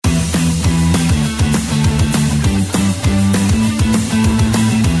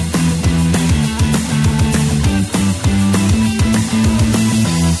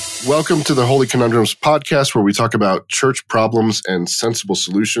Welcome to the Holy Conundrums podcast, where we talk about church problems and sensible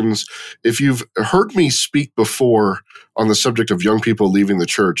solutions. If you've heard me speak before on the subject of young people leaving the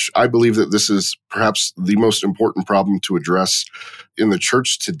church, I believe that this is perhaps the most important problem to address in the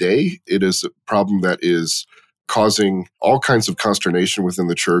church today. It is a problem that is causing all kinds of consternation within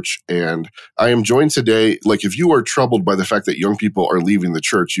the church. And I am joined today, if you are troubled by the fact that young people are leaving the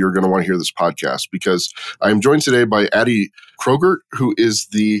church, you're going to want to hear this podcast, because I am joined today by Addie Krogert, who is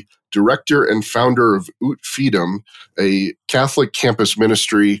the director and founder of Ut Fidem, a Catholic campus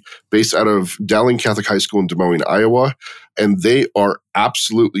ministry based out of Dowling Catholic High School in Des Moines, Iowa. And they are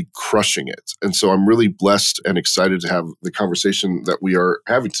absolutely crushing it. And so I'm really blessed and excited to have the conversation that we are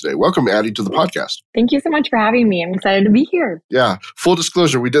having today. Welcome, Addie, to the podcast. Thank you so much for having me. I'm excited to be here. Yeah. Full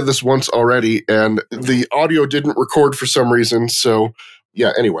disclosure, we did this once already, and the audio didn't record for some reason. So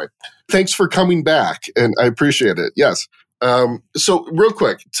yeah, anyway, thanks for coming back, and I appreciate it. Yes. So real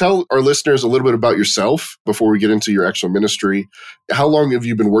quick, tell our listeners a little bit about yourself before we get into your actual ministry. How long have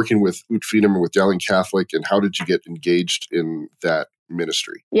you been working with Ut Fidem and with Dowling Catholic, and how did you get engaged in that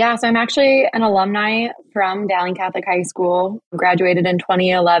ministry? Yeah, so I'm actually an alumni from Dowling Catholic High School, graduated in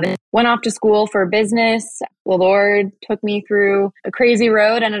 2011, went off to school for business. The Lord took me through a crazy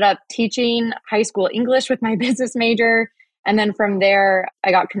road, ended up teaching high school English with my business major. And then from there,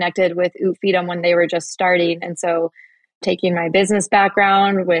 I got connected with Ut Fidem when they were just starting. And so taking my business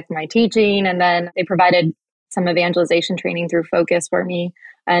background with my teaching, and then they provided some evangelization training through Focus for me.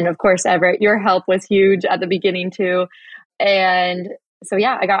 And of course, Everett, your help was huge at the beginning too. And so,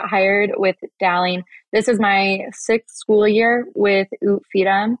 yeah, I got hired with Dowling. This is my 6th school year with Ut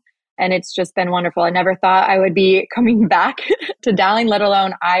Fidem, and it's just been wonderful. I never thought I would be coming back to Dowling, let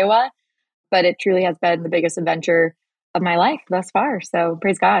alone Iowa, but it truly has been the biggest adventure of my life thus far. So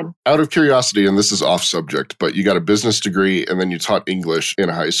praise God. Out of curiosity, and this is off subject, but you got a business degree and then you taught English in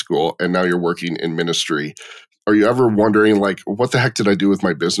high school, and now you're working in ministry. Are you ever wondering, what the heck did I do with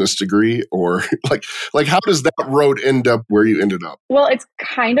my business degree? Or how does that road end up where you ended up? Well, it's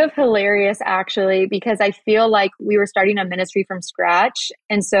kind of hilarious, actually, because I feel like we were starting a ministry from scratch.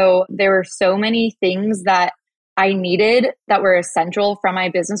 And so there were so many things that I needed that were essential from my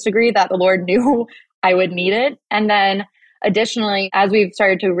business degree that the Lord knew I would need it. And then additionally, as we've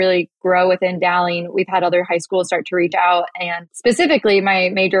started to really grow within Dowling, we've had other high schools start to reach out. And specifically, my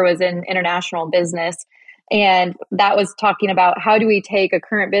major was in international business. And that was talking about how do we take a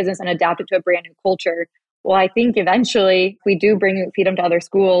current business and adapt it to a brand new culture? Well, I think eventually, if we do bring Ut Fidem to other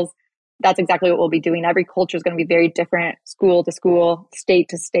schools, that's exactly what we'll be doing. Every culture is going to be very different, school to school, state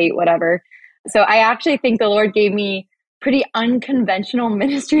to state, whatever. So I actually think the Lord gave me pretty unconventional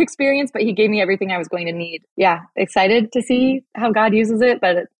ministry experience, but he gave me everything I was going to need. Yeah, excited to see how God uses it,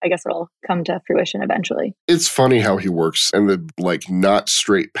 but I guess it'll come to fruition eventually. It's funny how he works, and the not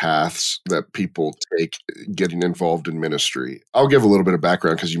straight paths that people take getting involved in ministry. I'll give a little bit of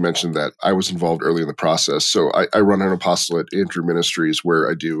background because you mentioned that I was involved early in the process. So I run an apostolate, Andrew Ministries, where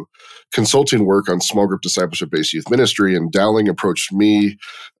I do consulting work on small group discipleship-based youth ministry, and Dowling approached me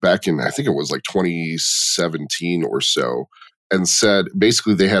back in, I think it was 2017 or so, and said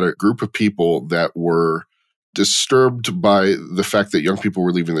basically they had a group of people that were disturbed by the fact that young people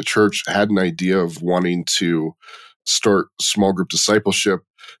were leaving the church, had an idea of wanting to start small group discipleship.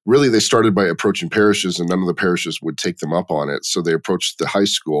 Really, they started by approaching parishes, and none of the parishes would take them up on it. So they approached the high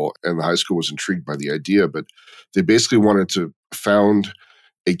school, and the high school was intrigued by the idea, but they basically wanted to found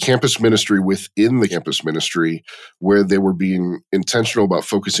a campus ministry within the campus ministry where they were being intentional about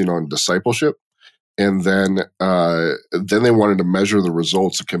focusing on discipleship. And then they wanted to measure the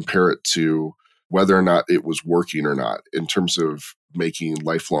results and compare it to whether or not it was working or not in terms of making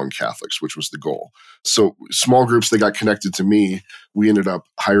lifelong Catholics, which was the goal. So small groups, they got connected to me. We ended up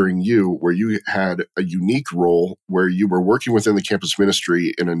hiring you, where you had a unique role where you were working within the campus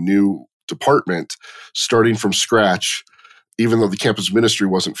ministry in a new department, starting from scratch, even though the campus ministry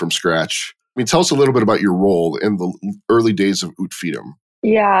wasn't from scratch. Tell us a little bit about your role in the early days of Ut Fidem.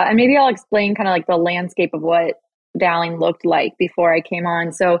 Yeah, and maybe I'll explain kind of the landscape of what Dowling looked like before I came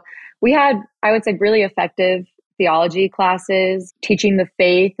on. So we had, I would say, really effective theology classes, teaching the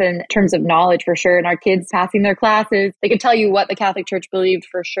faith in terms of knowledge for sure. And our kids passing their classes, they could tell you what the Catholic Church believed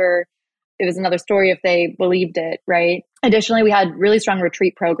for sure. It was another story if they believed it, right? Additionally, we had really strong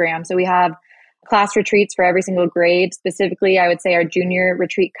retreat programs. So we have class retreats for every single grade. Specifically, I would say our junior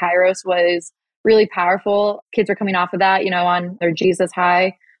retreat, Kairos, was really powerful. Kids were coming off of that, on their Jesus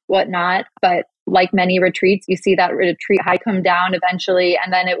high, whatnot. But like many retreats, you see that retreat high come down eventually.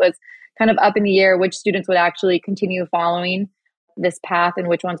 And then it was kind of up in the air which students would actually continue following this path and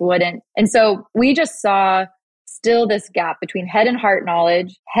which ones wouldn't. And so we just saw still this gap between head and heart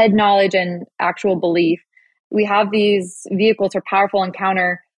knowledge, head knowledge and actual belief. We have these vehicles for powerful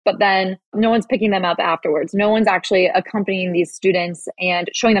encounter, but then no one's picking them up afterwards. No one's actually accompanying these students and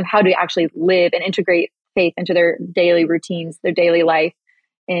showing them how to actually live and integrate faith into their daily routines, their daily life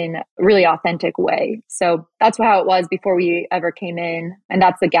in a really authentic way. So that's how it was before we ever came in. And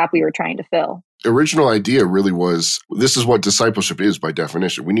that's the gap we were trying to fill. Original idea really was, this is what discipleship is by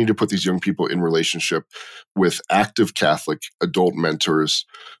definition. We need to put these young people in relationship with active Catholic adult mentors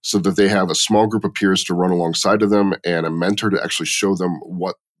so that they have a small group of peers to run alongside of them and a mentor to actually show them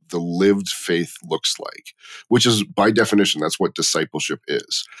what the lived faith looks like, which is by definition, that's what discipleship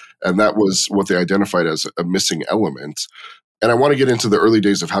is. And that was what they identified as a missing element. And I want to get into the early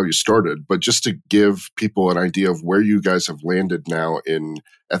days of how you started, but just to give people an idea of where you guys have landed now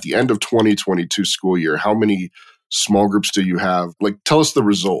at the end of 2022 school year, how many small groups do you have? Like, tell us the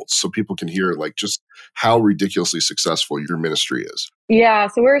results so people can hear like just how ridiculously successful your ministry is. Yeah,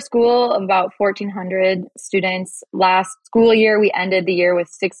 so we're a school of about 1,400 students. Last school year, we ended the year with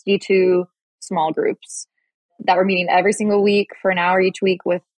 62 small groups that were meeting every single week for an hour each week,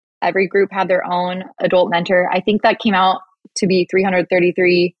 with every group had their own adult mentor. I think that came out to be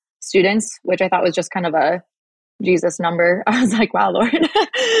 333 students, which I thought was just kind of a Jesus number. I was like, wow, Lord,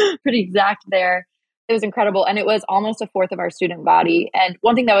 pretty exact there. It was incredible. And it was almost a fourth of our student body. And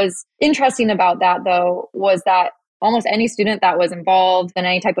one thing that was interesting about that, though, was that almost any student that was involved in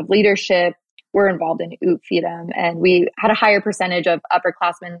any type of leadership were involved in Ut Fidem. And we had a higher percentage of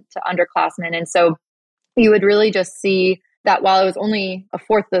upperclassmen to underclassmen. And so you would really just see that while it was only a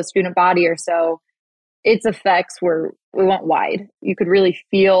fourth of the student body or so, its effects we went wide. You could really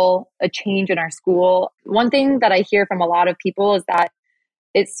feel a change in our school. One thing that I hear from a lot of people is that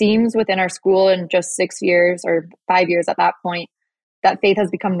it seems within our school in just 6 years or 5 years at that point, that faith has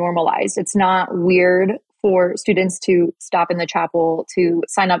become normalized. It's not weird for students to stop in the chapel, to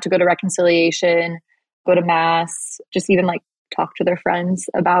sign up to go to reconciliation, go to mass, just even like talk to their friends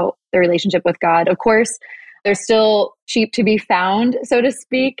about their relationship with God. Of course, there's still sheep to be found, so to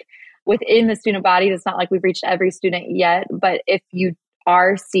speak, within the student body. It's not like we've reached every student yet, but if you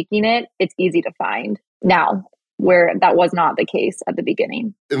are seeking it, it's easy to find now, where that was not the case at the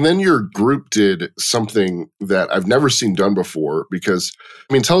beginning. And then your group did something that I've never seen done before, because,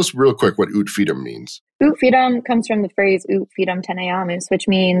 tell us real quick what Ut Fidem means. Ut Fidem comes from the phrase Ut Fidem teneamus, which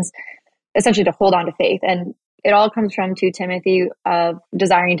means essentially to hold on to faith. And it all comes from 2 Timothy of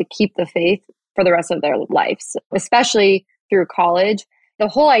desiring to keep the faith for the rest of their lives, especially through college. The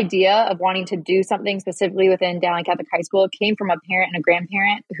whole idea of wanting to do something specifically within Dowling Catholic High School came from a parent and a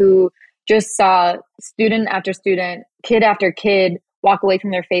grandparent who just saw student after student, kid after kid walk away from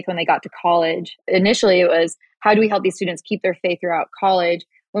their faith when they got to college. Initially, it was, how do we help these students keep their faith throughout college?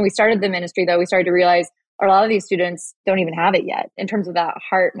 When we started the ministry, though, we started to realize a lot of these students don't even have it yet in terms of that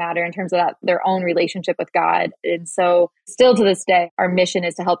heart matter, in terms of that their own relationship with God. And so still to this day, our mission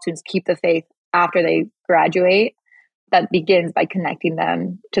is to help students keep the faith after they graduate. That begins by connecting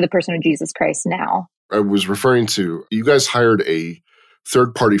them to the person of Jesus Christ now. I was referring to, you guys hired a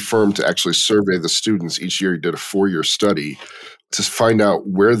third-party firm to actually survey the students each year. You did a 4-year study to find out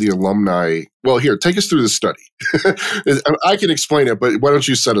where the alumni, well, here, take us through the study. I can explain it, but why don't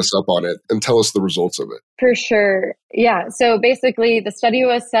you set us up on it and tell us the results of it? For sure. Yeah. So basically, the study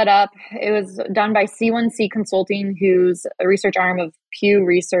was set up. It was done by C1C Consulting, who's a research arm of Pew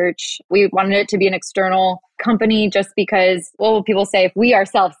Research. We wanted it to be an external company just because, well, people say, if we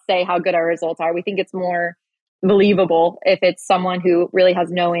ourselves say how good our results are, we think it's more believable if it's someone who really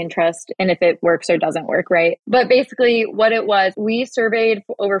has no interest in if it works or doesn't work, right? But basically what it was, we surveyed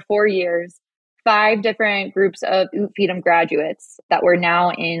for over 4 years, 5 different groups of Ut Fidem graduates that were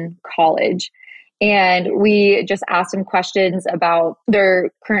now in college. And we just asked them questions about their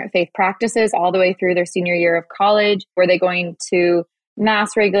current faith practices all the way through their senior year of college. Were they going to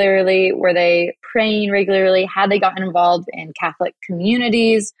mass regularly? Were they praying regularly? Had they gotten involved in Catholic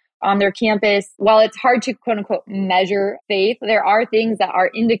communities on their campus? While it's hard to quote unquote measure faith, there are things that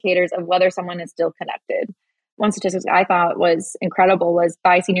are indicators of whether someone is still connected. One statistic I thought was incredible was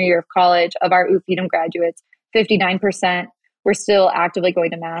by senior year of college, of our Ut Fidem graduates, 59% were still actively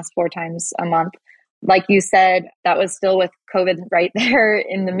going to mass 4 times a month. Like you said, that was still with COVID right there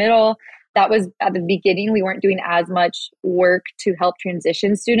in the middle. That was at the beginning. We weren't doing as much work to help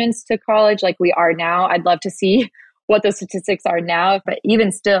transition students to college like we are now. I'd love to see what the statistics are now, but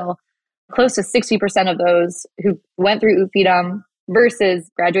even still, close to 60% of those who went through Ut Fidem versus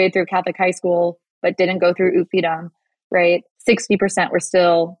graduated through Catholic high school but didn't go through Ut Fidem, right? 60% were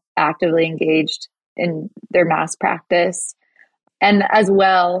still actively engaged in their mass practice. And as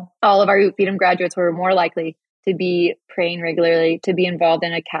well, all of our Ut Fidem graduates were more likely to be praying regularly, to be involved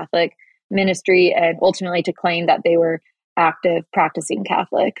in a Catholic ministry, and ultimately to claim that they were active practicing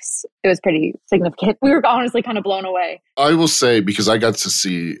Catholics. It was pretty significant. We were honestly kind of blown away. I will say, because I got to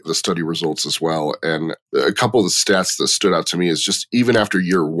see the study results as well, and a couple of the stats that stood out to me is just even after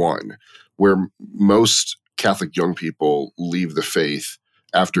year one, where most Catholic young people leave the faith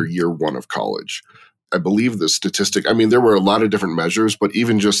after year one of college. I believe the statistic, I mean, there were a lot of different measures, but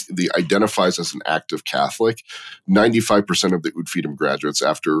even just the identifies as an active Catholic, 95% of the Ut Fidem graduates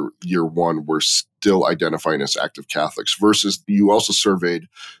after year one were still identifying as active Catholics, versus you also surveyed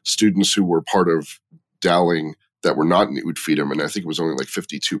students who were part of Dowling that were not in Ut Fidem, and I think it was only like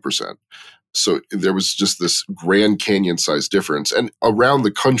 52%. So there was just this Grand Canyon-sized difference. And around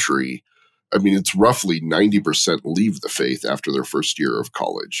the country, I mean, it's roughly 90% leave the faith after their first year of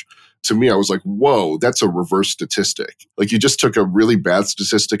college. To me, I was like, whoa, that's a reverse statistic. Like you just took a really bad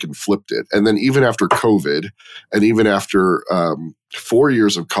statistic and flipped it. And then even after COVID and even after 4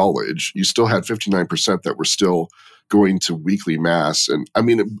 years of college, you still had 59% that were still going to weekly mass. And I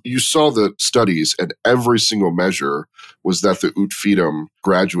mean, you saw the studies and every single measure was that the Ut Fidem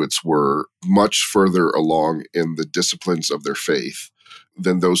graduates were much further along in the disciplines of their faith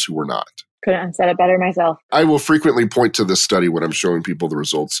than those who were not. Couldn't have said it better myself. I will frequently point to this study when I'm showing people the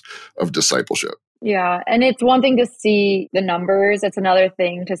results of discipleship. Yeah. And it's one thing to see the numbers. It's another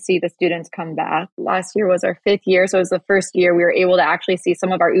thing to see the students come back. Last year was our 5th year. So it was the first year we were able to actually see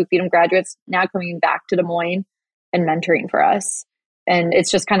some of our Ut Fidem graduates now coming back to Des Moines and mentoring for us. And it's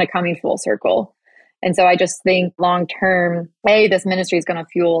just kind of coming full circle. And so I just think long term, A, this ministry is going to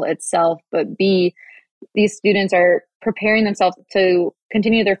fuel itself, but B, these students are preparing themselves to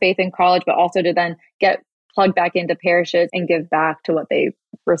continue their faith in college, but also to then get plugged back into parishes and give back to what they've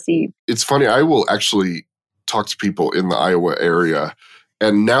received. It's funny. I will actually talk to people in the Iowa area,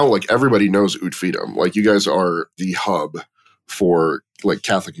 and now like everybody knows Ut Fidem. Like you guys are the hub for like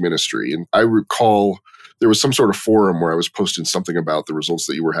Catholic ministry. And I recall there was some sort of forum where I was posting something about the results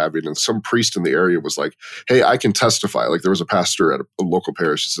that you were having, and some priest in the area was like, hey, I can testify. Like there was a pastor at a local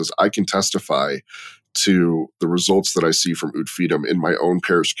parish that says, I can testify to the results that I see from Ut Fidem in my own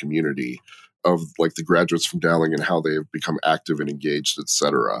parish community of like the graduates from Dowling and how they have become active and engaged, et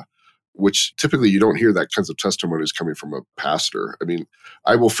cetera, which typically you don't hear that kinds of testimonies coming from a pastor. I mean,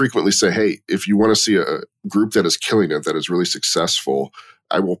 I will frequently say, hey, if you want to see a group that is killing it, that is really successful,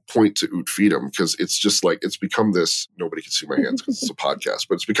 I will point to Ut Fidem because it's just like, it's become this, nobody can see my hands because it's a podcast,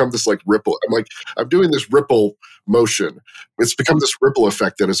 but it's become this like ripple. I'm doing this ripple motion. It's become this ripple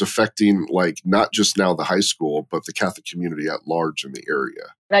effect that is affecting like not just now the high school, but the Catholic community at large in the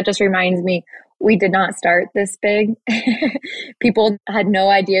area. That just reminds me, we did not start this big. People had no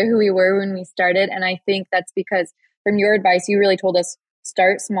idea who we were when we started. And I think that's because from your advice, you really told us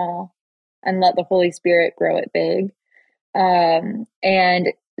start small and let the Holy Spirit grow it big. And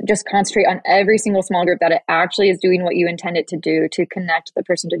just concentrate on every single small group that it actually is doing what you intend it to do to connect the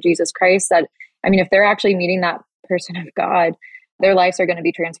person to Jesus Christ. That, I mean, if they're actually meeting that person of God, their lives are going to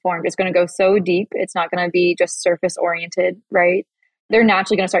be transformed. It's going to go so deep. It's not going to be just surface oriented, right? They're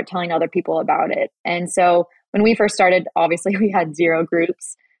naturally going to start telling other people about it. And so when we first started, obviously we had 0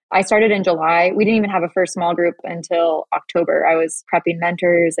 groups. I started in July. We didn't even have a first small group until October. I was prepping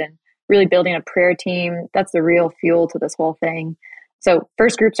mentors and really building a prayer team. That's the real fuel to this whole thing. So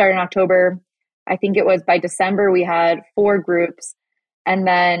first group started in October. I think it was by December, we had 4 groups. And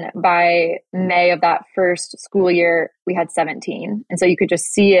then by May of that first school year, we had 17. And so you could just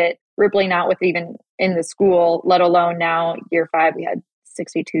see it rippling out with even in the school, let alone now year 5, we had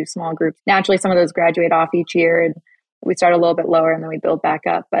 62 small groups. Naturally, some of those graduate off each year and we start a little bit lower and then we build back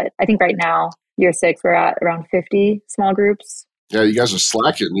up. But I think right now, year 6, we're at around 50 small groups. Yeah, you guys are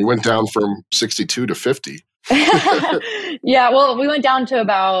slacking. You went down from 62 to 50. Yeah, well, we went down to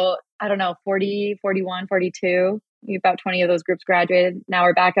about, 40, 41, 42. About 20 of those groups graduated. Now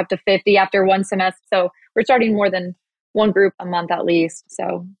we're back up to 50 after 1 semester. So we're starting more than 1 group a month at least.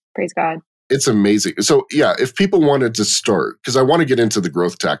 So praise God. It's amazing. So yeah, if people wanted to start, because I want to get into the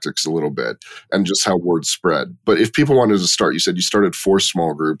growth tactics a little bit and just how word spread. But if people wanted to start, you said you started 4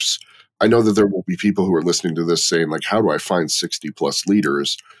 small groups. I know that there will be people who are listening to this saying like, how do I find 60 plus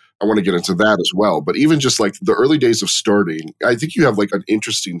leaders? I want to get into that as well. But even just like the early days of starting, I think you have like an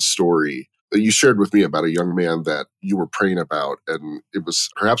interesting story that you shared with me about a young man that you were praying about. And it was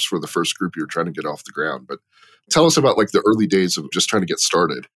perhaps for the first group you were trying to get off the ground. But tell us about like the early days of just trying to get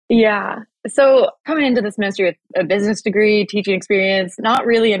started. Yeah. So coming into this ministry with a business degree, teaching experience, not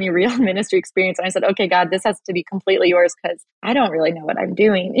really any real ministry experience. And I said, okay, God, this has to be completely yours because I don't really know what I'm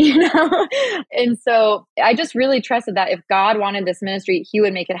doing, And so I just really trusted that if God wanted this ministry, he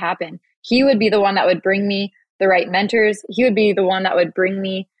would make it happen. He would be the one that would bring me the right mentors. He would be the one that would bring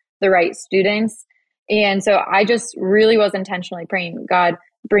me the right students. And so I just really was intentionally praying, God,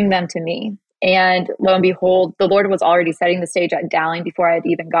 bring them to me. And lo and behold, the Lord was already setting the stage at Dowling before I had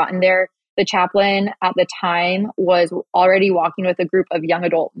even gotten there. The chaplain at the time was already walking with a group of young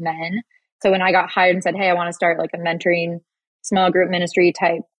adult men. So when I got hired and said, hey, I want to start like a mentoring small group ministry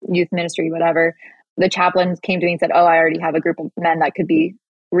type youth ministry, whatever, the chaplain came to me and said, oh, I already have a group of men that could be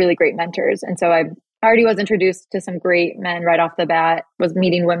really great mentors. And so I already was introduced to some great men right off the bat, was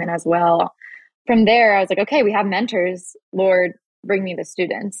meeting women as well. From there, I was like, okay, we have mentors. Lord, bring me the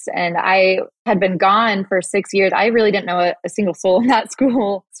students. And I had been gone for 6 years. I really didn't know a single soul in that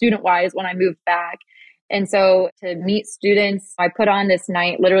school, student-wise, when I moved back. And so to meet students, I put on this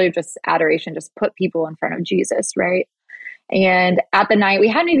night, literally just adoration, just put people in front of Jesus, right? And at the night, we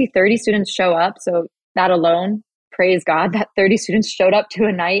had maybe 30 students show up. So that alone, praise God, that 30 students showed up to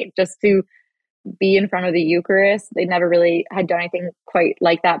a night just to be in front of the Eucharist. They never really had done anything quite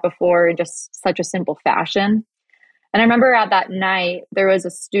like that before in just such a simple fashion. And I remember at that night, there was a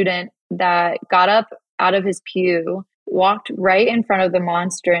student that got up out of his pew, walked right in front of the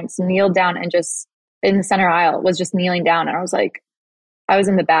monstrance, kneeled down, and just in the center aisle was just kneeling down. And I was like, I was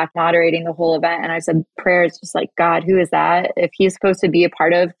in the back moderating the whole event. And I said, prayers, just like, God, who is that? If he's supposed to be a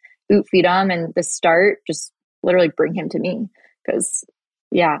part of Ut Fidem and the start, just literally bring him to me. Because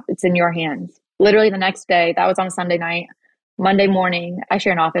yeah, it's in your hands. Literally the next day, that was on a Sunday night. Monday morning, I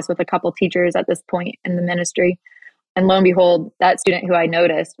share an office with a couple teachers at this point in the ministry. And lo and behold, that student who I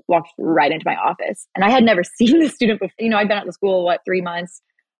noticed walked right into my office. And I had never seen this student before. You know, I'd been at the school, 3 months,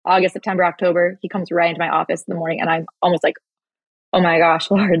 August, September, October. He comes right into my office in the morning. And I'm almost like, oh my gosh,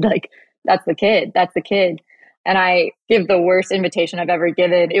 Lord, like, that's the kid. That's the kid. And I give the worst invitation I've ever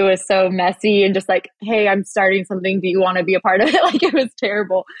given. It was so messy and just like, hey, I'm starting something. Do you want to be a part of it? Like, it was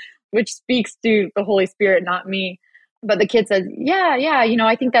terrible, which speaks to the Holy Spirit, not me. But the kid says, yeah,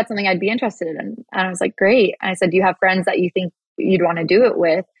 I think that's something I'd be interested in. And I was like, great. And I said, do you have friends that you think you'd want to do it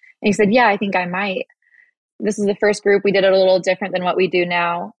with? And he said, yeah, I think I might. This is the first group. We did it a little different than what we do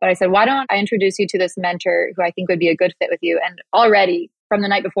now. But I said, why don't I introduce you to this mentor who I think would be a good fit with you? And already from the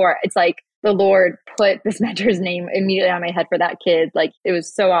night before, it's like the Lord put this mentor's name immediately on my head for that kid. Like, it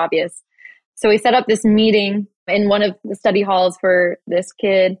was so obvious. So we set up this meeting in one of the study halls for this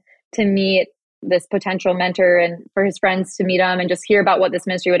kid to meet this potential mentor and for his friends to meet him and just hear about what this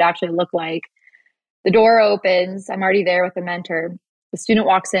ministry would actually look like. The door opens. I'm already there with the mentor. The student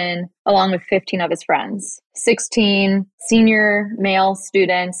walks in along with 15 of his friends, 16 senior male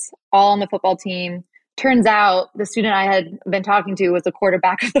students, all on the football team. Turns out the student I had been talking to was the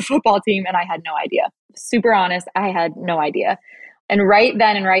quarterback of the football team, and I had no idea. Super honest, I had no idea. And right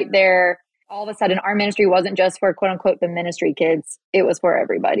then and right there, all of a sudden, our ministry wasn't just for quote unquote the ministry kids. It was for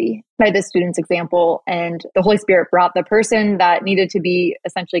everybody by this student's example. And the Holy Spirit brought the person that needed to be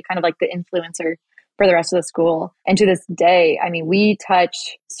essentially kind of like the influencer for the rest of the school. And to this day, I mean, we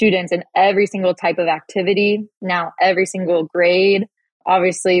touch students in every single type of activity, now every single grade,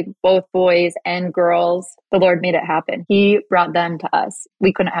 obviously both boys and girls. The Lord made it happen. He brought them to us.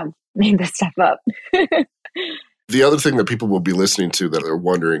 We couldn't have made this stuff up. The other thing that people will be listening to that are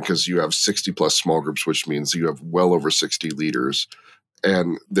wondering, because you have 60 plus small groups, which means you have well over 60 leaders,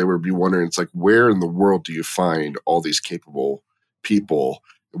 and they would be wondering, it's like, where in the world do you find all these capable people?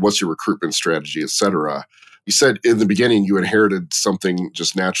 What's your recruitment strategy, et cetera? You said in the beginning you inherited something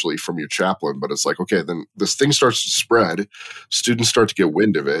just naturally from your chaplain, but it's like, okay, then this thing starts to spread, students start to get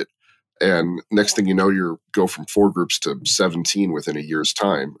wind of it, and next thing you know, you go from 4 groups to 17 within a year's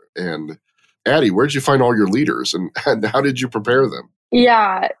time. And Addie, where did you find all your leaders and how did you prepare them?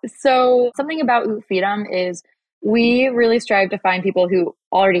 Yeah. So something about Ut Fidem is we really strive to find people who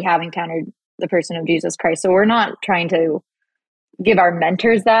already have encountered the person of Jesus Christ. So we're not trying to give our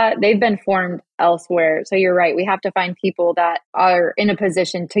mentors that. They've been formed elsewhere. So you're right. We have to find people that are in a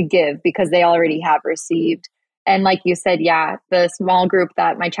position to give because they already have received. And like you said, yeah, the small group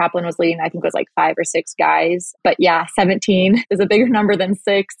that my chaplain was leading, I think was like 5 or 6 guys. But yeah, 17 is a bigger number than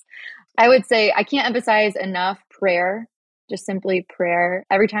 6. I would say I can't emphasize enough prayer, just simply prayer.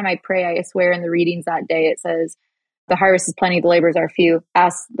 Every time I pray, I swear in the readings that day, it says, the harvest is plenty, the laborers are few.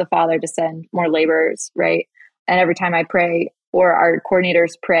 Ask the Father to send more laborers, right? And every time I pray or our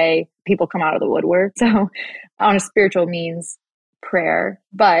coordinators pray, people come out of the woodwork. So on a spiritual means, prayer,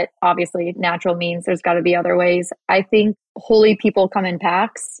 but obviously natural means there's got to be other ways. I think holy people come in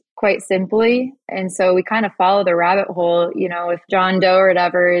packs, quite simply. And so we kind of follow the rabbit hole. You know, if John Doe or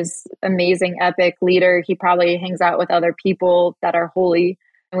whatever is amazing, epic leader, he probably hangs out with other people that are holy.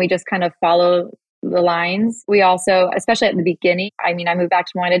 And we just kind of follow the lines. We also, especially at the beginning, I mean, I moved back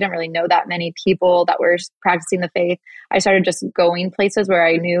to Des Moines. I didn't really know that many people that were practicing the faith. I started just going places where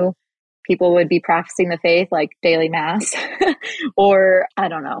I knew people would be practicing the faith, like daily mass or I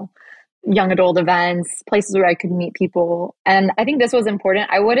don't know, young adult events, places where I could meet people. And I think this was important.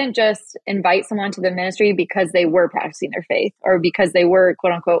 I wouldn't just invite someone to the ministry because they were practicing their faith or because they were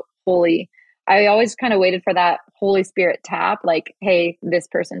quote unquote holy. I always kind of waited for that Holy Spirit tap, like, hey, this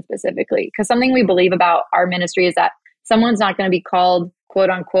person specifically. Because something we believe about our ministry is that someone's not going to be called,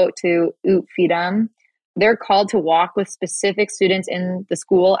 quote unquote, to oot feed them. They're called to walk with specific students in the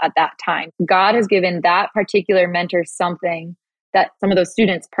school at that time. God has given that particular mentor something that some of those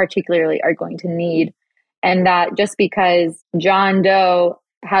students particularly are going to need. And that just because John Doe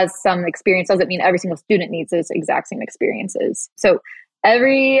has some experience doesn't mean every single student needs those exact same experiences. So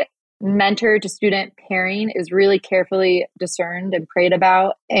every mentor to student pairing is really carefully discerned and prayed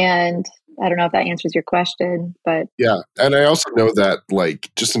about. And I don't know if that answers your question, but yeah. And I also know that, like,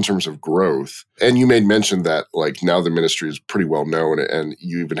 just in terms of growth, and you made mention that, like, now the ministry is pretty well known, and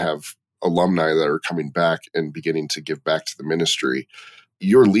you even have alumni that are coming back and beginning to give back to the ministry.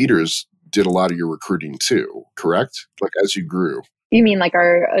 Your leaders did a lot of your recruiting too, correct? Like, as you grew. You mean like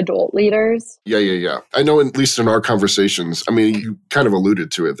our adult leaders? Yeah. I know, at least in our conversations, I mean, you kind of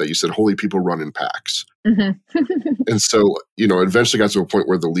alluded to it, that you said holy people run in packs. Mm-hmm. And so, it eventually got to a point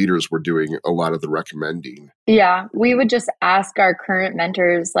where the leaders were doing a lot of the recommending. Yeah, we would just ask our current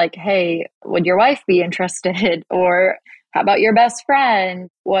mentors, like, hey, would your wife be interested? Or how about your best friend?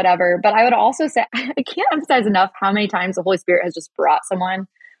 Whatever. But I would also say, I can't emphasize enough how many times the Holy Spirit has just brought someone.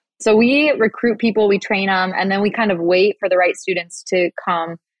 So we recruit people, we train them, and then we kind of wait for the right students to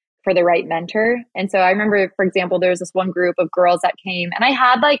come for the right mentor. And so I remember, for example, there was this one group of girls that came, and I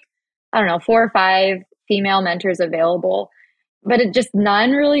had like, I don't know, 4 or 5 female mentors available, but it just,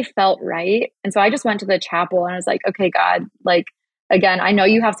 none really felt right. And so I just went to the chapel and I was like, okay, God, like, again, I know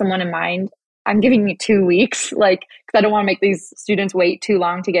you have someone in mind. I'm giving you 2 weeks, like, because I don't want to make these students wait too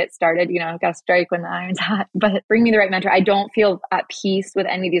long to get started. Got to strike when the iron's hot, but bring me the right mentor. I don't feel at peace with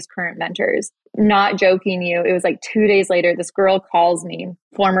any of these current mentors. Not joking you. It was like 2 days later, this girl calls me,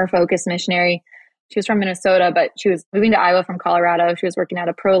 former Focus missionary. She was from Minnesota, but she was moving to Iowa from Colorado. She was working at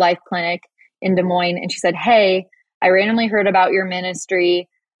a pro-life clinic in Des Moines. And she said, hey, I randomly heard about your ministry.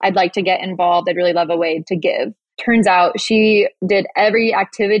 I'd like to get involved. I'd really love a way to give. Turns out she did every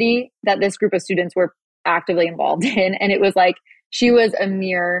activity that this group of students were actively involved in. And it was like, she was a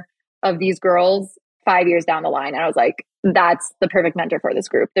mirror of these girls 5 years down the line. And I was like, that's the perfect mentor for this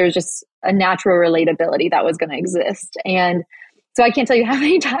group. There's just a natural relatability that was going to exist. And so I can't tell you how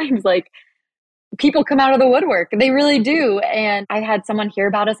many times, like, people come out of the woodwork. They really do. And I had someone hear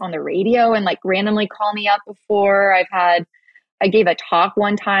about us on the radio and like randomly call me up before. I gave a talk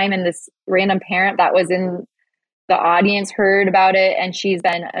one time, and this random parent that was in the audience heard about it, and she's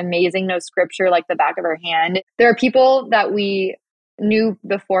been amazing, knows scripture like the back of her hand. There are people that we knew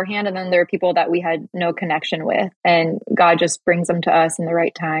beforehand, and then there are people that we had no connection with, and God just brings them to us in the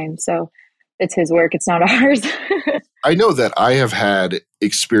right time. So it's his work. It's not ours. I know that I have had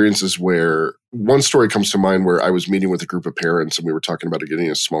experiences where one story comes to mind where I was meeting with a group of parents, and we were talking about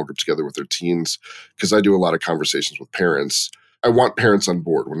getting a small group together with their teens, because I do a lot of conversations with parents. I want parents on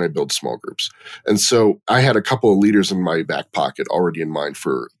board when I build small groups. And so I had a couple of leaders in my back pocket already in mind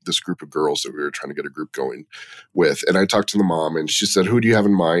for this group of girls that we were trying to get a group going with. And I talked to the mom, and she said, who do you have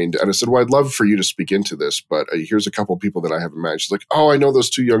in mind? And I said, well, I'd love for you to speak into this, but here's a couple of people that I have in mind. She's like, oh, I know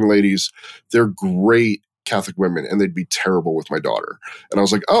those 2 young ladies. They're great Catholic women, and they'd be terrible with my daughter. And I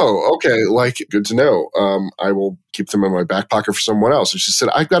was like, oh, okay, like, good to know. I will keep them in my back pocket for someone else. And she said,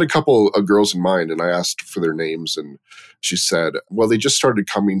 I've got a couple of girls in mind. And I asked for their names, and she said, well, they just started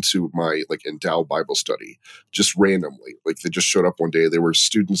coming to my like Endow Bible study just randomly. Like, they just showed up one day. They were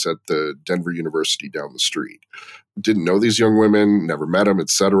students at the Denver University down the street. Didn't know these young women, never met them,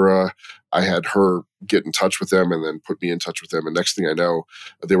 etc. I had her get in touch with them and then put me in touch with them. And next thing I know,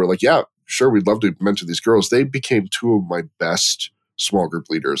 they were like, yeah, sure, we'd love to mentor these girls. They became 2 of my best small group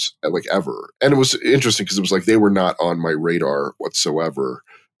leaders like ever. And it was interesting because it was like they were not on my radar whatsoever.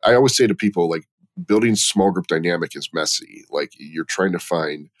 I always say to people, like, building small group dynamic is messy. Like, you're trying to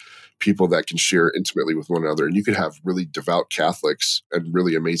find people that can share intimately with one another. And you could have really devout Catholics and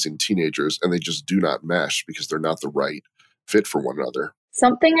really amazing teenagers, and they just do not mesh because they're not the right fit for one another.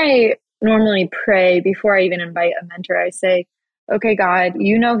 Something I normally pray before I even invite a mentor, I say, okay, God,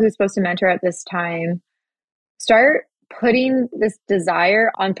 you know who's supposed to mentor at this time. Start putting this desire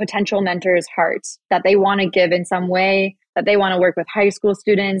on potential mentors' hearts that they want to give in some way, that they want to work with high school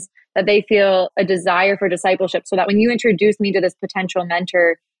students, that they feel a desire for discipleship, so that when you introduce me to this potential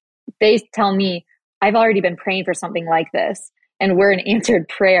mentor, they tell me, I've already been praying for something like this. And we're an answered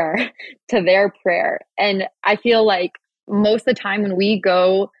prayer to their prayer. And I feel like most of the time when we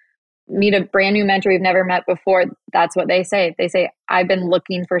go meet a brand new mentor we've never met before, that's what they say. They say, I've been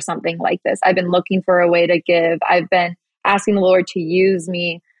looking for something like this. I've been looking for a way to give. I've been asking the Lord to use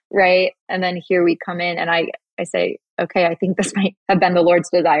me, right? And then here we come in and I say, okay, I think this might have been the Lord's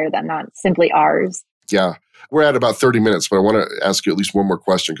desire then, not simply ours. Yeah. We're at about 30 minutes, but I want to ask you at least one more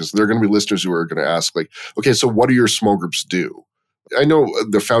question because there are going to be listeners who are going to ask, like, okay, so what do your small groups do? I know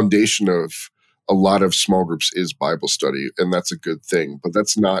the foundation of a lot of small groups is Bible study, and that's a good thing, but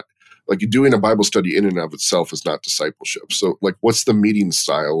that's not, like, doing a Bible study in and of itself is not discipleship. So, like, what's the meeting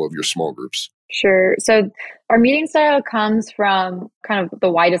style of your small groups? Sure. So our meeting style comes from kind of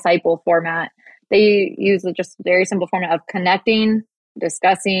the Why Disciple format. They use just a very simple format of connecting,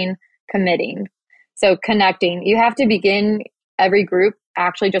 discussing, committing. So connecting, you have to begin every group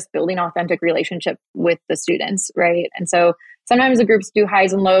actually just building authentic relationship with the students, right? And so sometimes the groups do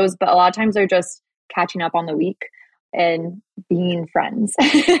highs and lows, but a lot of times they're just catching up on the week and being friends.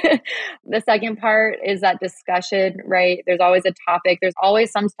 The second part is that discussion, right? There's always a topic. There's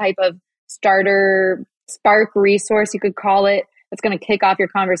always some type of starter spark resource, you could call it, that's going to kick off your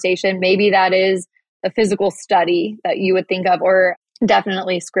conversation. Maybe that is a physical study that you would think of, or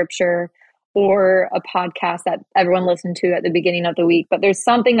definitely scripture, or a podcast that everyone listened to at the beginning of the week. But there's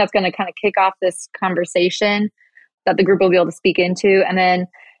something that's going to kind of kick off this conversation that the group will be able to speak into. And then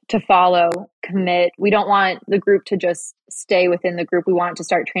to follow, commit. We don't want the group to just stay within the group. We want it to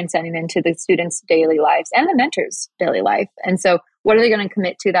start transcending into the students' daily lives and the mentors' daily life. And so what are they going to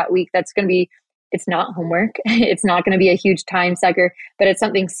commit to that week? That's going to be, it's not homework. It's not going to be a huge time sucker, but it's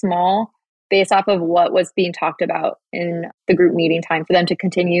something small based off of what was being talked about in the group meeting time for them to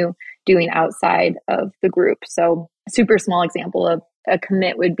continue doing outside of the group. So a super small example of a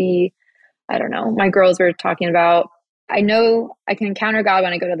commit would be, I don't know, my girls were talking about, I know I can encounter God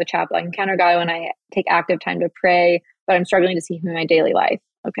when I go to the chapel. I can encounter God when I take active time to pray, but I'm struggling to see him in my daily life.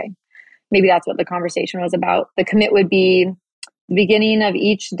 Okay. Maybe that's what the conversation was about. The commit would be the beginning of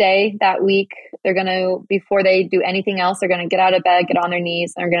each day that week. They're going to, before they do anything else, they're going to get out of bed, get on their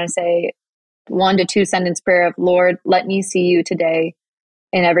knees. And they're going to say 1 to 2 sentence prayer of, Lord, let me see you today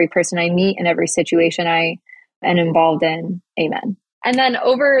in every person I meet, in every situation I am involved in. Amen. And then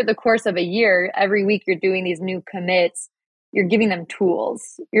over the course of a year, every week you're doing these new commits, you're giving them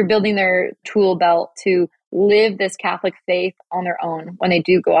tools. You're building their tool belt to live this Catholic faith on their own when they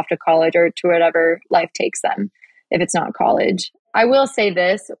do go off to college or to whatever life takes them, if it's not college. I will say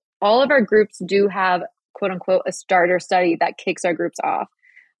this, all of our groups do have, quote unquote, a starter study that kicks our groups off.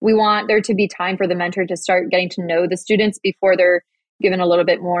 We want there to be time for the mentor to start getting to know the students before they're given a little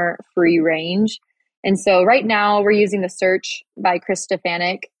bit more free range. And so right now we're using the Search by Chris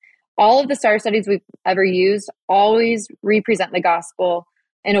Stefanik. All of the starter studies we've ever used always represent the gospel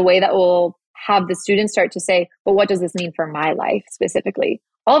in a way that will have the students start to say, but what does this mean for my life specifically?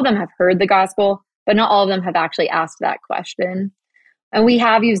 All of them have heard the gospel, but not all of them have actually asked that question. And we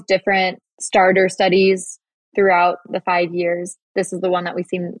have used different starter studies throughout the 5 years. This is the one that we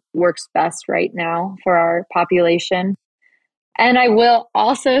see works best right now for our population. And I will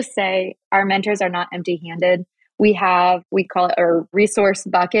also say our mentors are not empty-handed. We call it a resource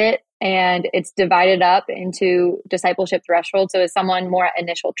bucket, and it's divided up into discipleship thresholds. So is someone more at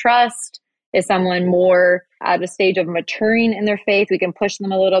initial trust? Is someone more at a stage of maturing in their faith? We can push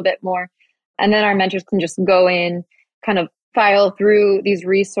them a little bit more. And then our mentors can just go in, kind of file through these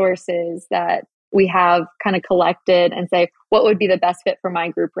resources that we have kind of collected and say, what would be the best fit for my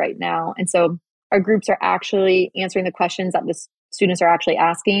group right now? And so our groups are actually answering the questions that the students are actually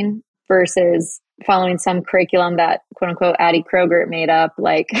asking versus following some curriculum that, quote unquote, Addie Kroger made up.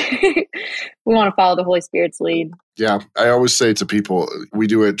 Like, we want to follow the Holy Spirit's lead. Yeah, I always say to people, we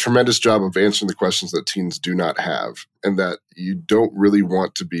do a tremendous job of answering the questions that teens do not have, and that you don't really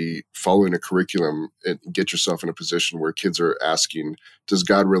want to be following a curriculum and get yourself in a position where kids are asking, does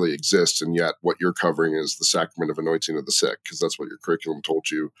God really exist? And yet what you're covering is the sacrament of anointing of the sick, because that's what your curriculum told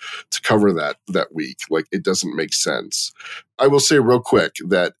you to cover that week. Like, it doesn't make sense. I will say real quick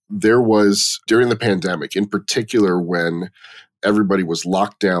that there was, during the pandemic, in particular when everybody was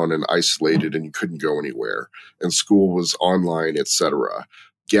locked down and isolated and you couldn't go anywhere and school was online, etc.,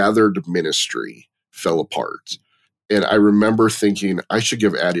 gathered ministry fell apart. And I remember thinking, I should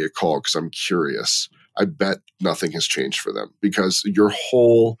give Addie a call because I'm curious. I bet nothing has changed for them because your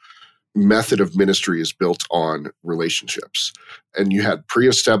whole method of ministry is built on relationships. And you had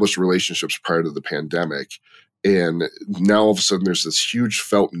pre-established relationships prior to the pandemic. And now all of a sudden there's this huge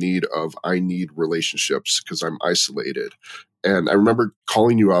felt need of, I need relationships because I'm isolated. And I remember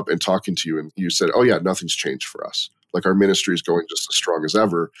calling you up and talking to you, and you said, oh yeah, nothing's changed for us. Like our ministry is going just as strong as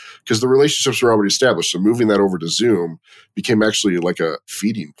ever because the relationships were already established. So moving that over to Zoom became actually like a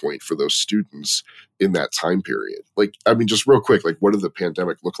feeding point for those students in that time period. Like, I mean, just real quick, like what did the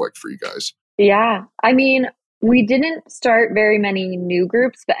pandemic look like for you guys? Yeah. I mean, we didn't start very many new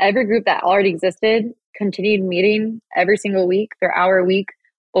groups, but every group that already existed continued meeting every single week, their hour a week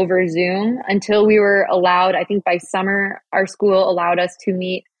over Zoom until we were allowed. I think by summer, our school allowed us to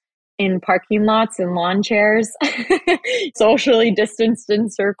meet in parking lots and lawn chairs, socially distanced in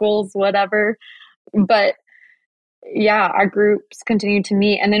circles, whatever. But yeah, our groups continued to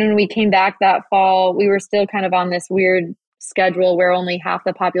meet. And then when we came back that fall, we were still kind of on this weird schedule where only half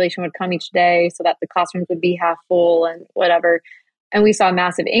the population would come each day so that the classrooms would be half full and whatever. And we saw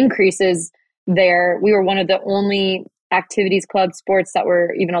massive increases there. We were one of the only activities, club sports that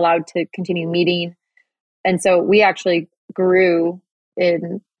were even allowed to continue meeting. And so we actually grew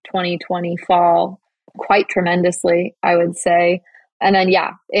in 2020 fall quite tremendously, I would say. And then,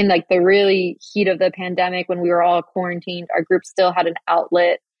 yeah, in like the really heat of the pandemic, when we were all quarantined, our group still had an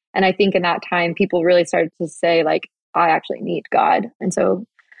outlet. And I think in that time, people really started to say, like, I actually need God. And so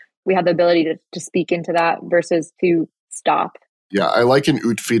we had the ability to speak into that versus to stop. Yeah, I liken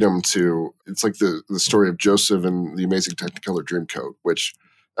Ut Feedom to, it's like the story of Joseph and the Amazing Technicolor Dreamcoat, which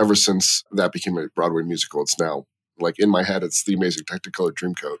ever since that became a Broadway musical, it's now like in my head, it's the Amazing Technicolor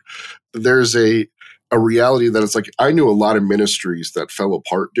Dreamcoat. There's a reality that it's like, I knew a lot of ministries that fell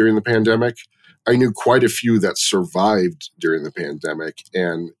apart during the pandemic. I knew quite a few that survived during the pandemic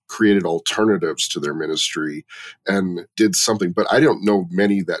and created alternatives to their ministry and did something. But I don't know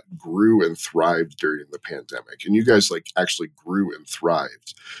many that grew and thrived during the pandemic. And you guys like actually grew and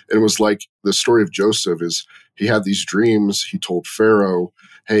thrived. And it was like the story of Joseph is he had these dreams. He told Pharaoh,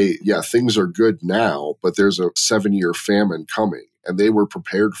 hey, yeah, things are good now, but there's a 7-year famine coming. And they were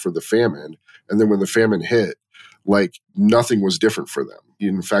prepared for the famine. And then when the famine hit, like nothing was different for them.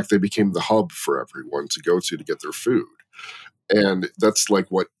 In fact, they became the hub for everyone to go to get their food. And that's like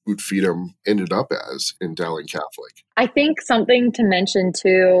what Ut Feedom ended up as in Dowling Catholic. I think something to mention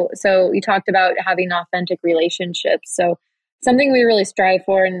too, so you talked about having authentic relationships. So something we really strive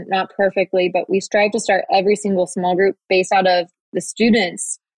for, and not perfectly, but we strive to start every single small group based out of the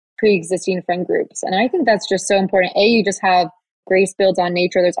students' pre-existing friend groups. And I think that's just so important. You just have grace builds on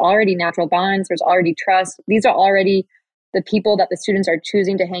nature. There's already natural bonds. There's already trust. These are already the people that the students are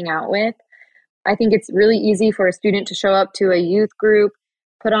choosing to hang out with. I think it's really easy for a student to show up to a youth group,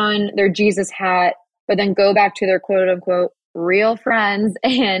 put on their Jesus hat, but then go back to their quote unquote real friends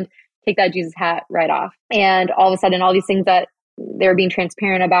and take that Jesus hat right off. And all of a sudden, all these things that they're being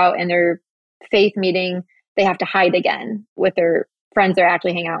transparent about in their faith meeting, they have to hide again with their friends they're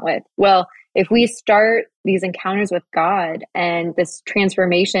actually hanging out with. Well, if we start these encounters with God and this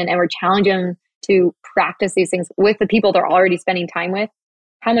transformation, and we're challenging them to practice these things with the people they're already spending time with,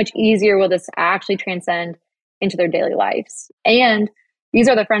 how much easier will this actually transcend into their daily lives? And these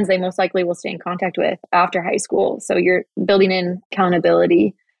are the friends they most likely will stay in contact with after high school. So you're building in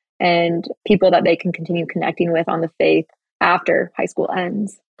accountability and people that they can continue connecting with on the faith after high school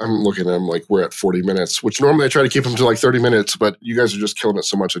ends. I'm looking at them like we're at 40 minutes, which normally I try to keep them to like 30 minutes, but you guys are just killing it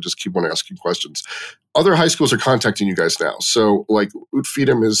so much. I just keep on asking questions. Other high schools are contacting you guys now. So like Ut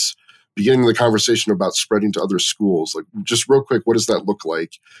Feedom is beginning the conversation about spreading to other schools. Like just real quick, what does that look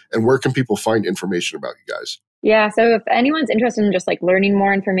like? And where can people find information about you guys? Yeah. So if anyone's interested in just like learning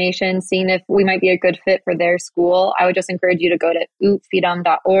more information, seeing if we might be a good fit for their school, I would just encourage you to go to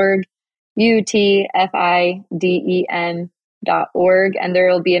utfeedom.org, utfidem.org, and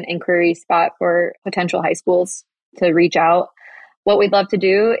there will be an inquiry spot for potential high schools to reach out. What we'd love to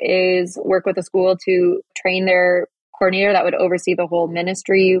do is work with a school to train their coordinator that would oversee the whole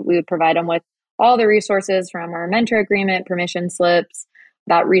ministry. We would provide them with all the resources from our mentor agreement, permission slips,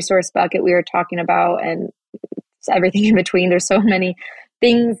 that resource bucket we were talking about, and everything in between. There's so many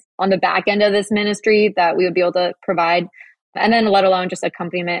things on the back end of this ministry that we would be able to provide. And then let alone just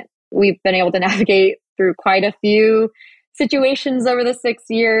accompaniment. We've been able to navigate through quite a few situations over the 6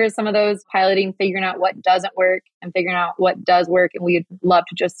 years, some of those piloting, figuring out what doesn't work and figuring out what does work. And we'd love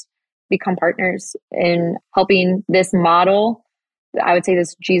to just become partners in helping this model, I would say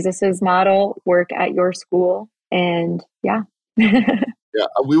this Jesus's model, work at your school. And yeah. Yeah,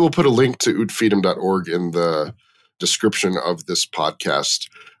 we will put a link to utfeedom.org in the description of this podcast.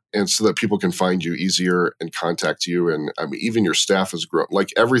 and so that people can find you easier and contact you. And I mean, even your staff has grown.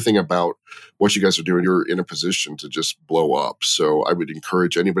 Like everything about what you guys are doing, you're in a position to just blow up. So I would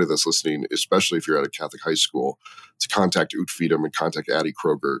encourage anybody that's listening, especially if you're at a Catholic high school, to contact Utfeedom and contact Addie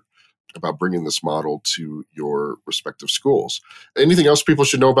Kroger about bringing this model to your respective schools. Anything else people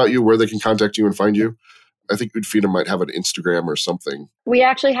should know about you, where they can contact you and find you? I think Utfeedom might have an Instagram or something. We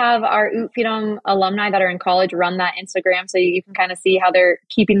actually have our Utfeedom alumni that are in college run that Instagram. So you can kind of see how they're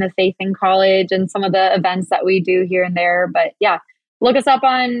keeping the faith in college and some of the events that we do here and there. But yeah, look us up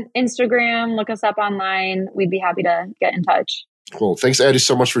on Instagram, look us up online. We'd be happy to get in touch. Cool. Thanks, Addie,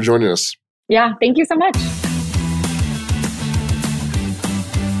 so much for joining us. Yeah, thank you so much.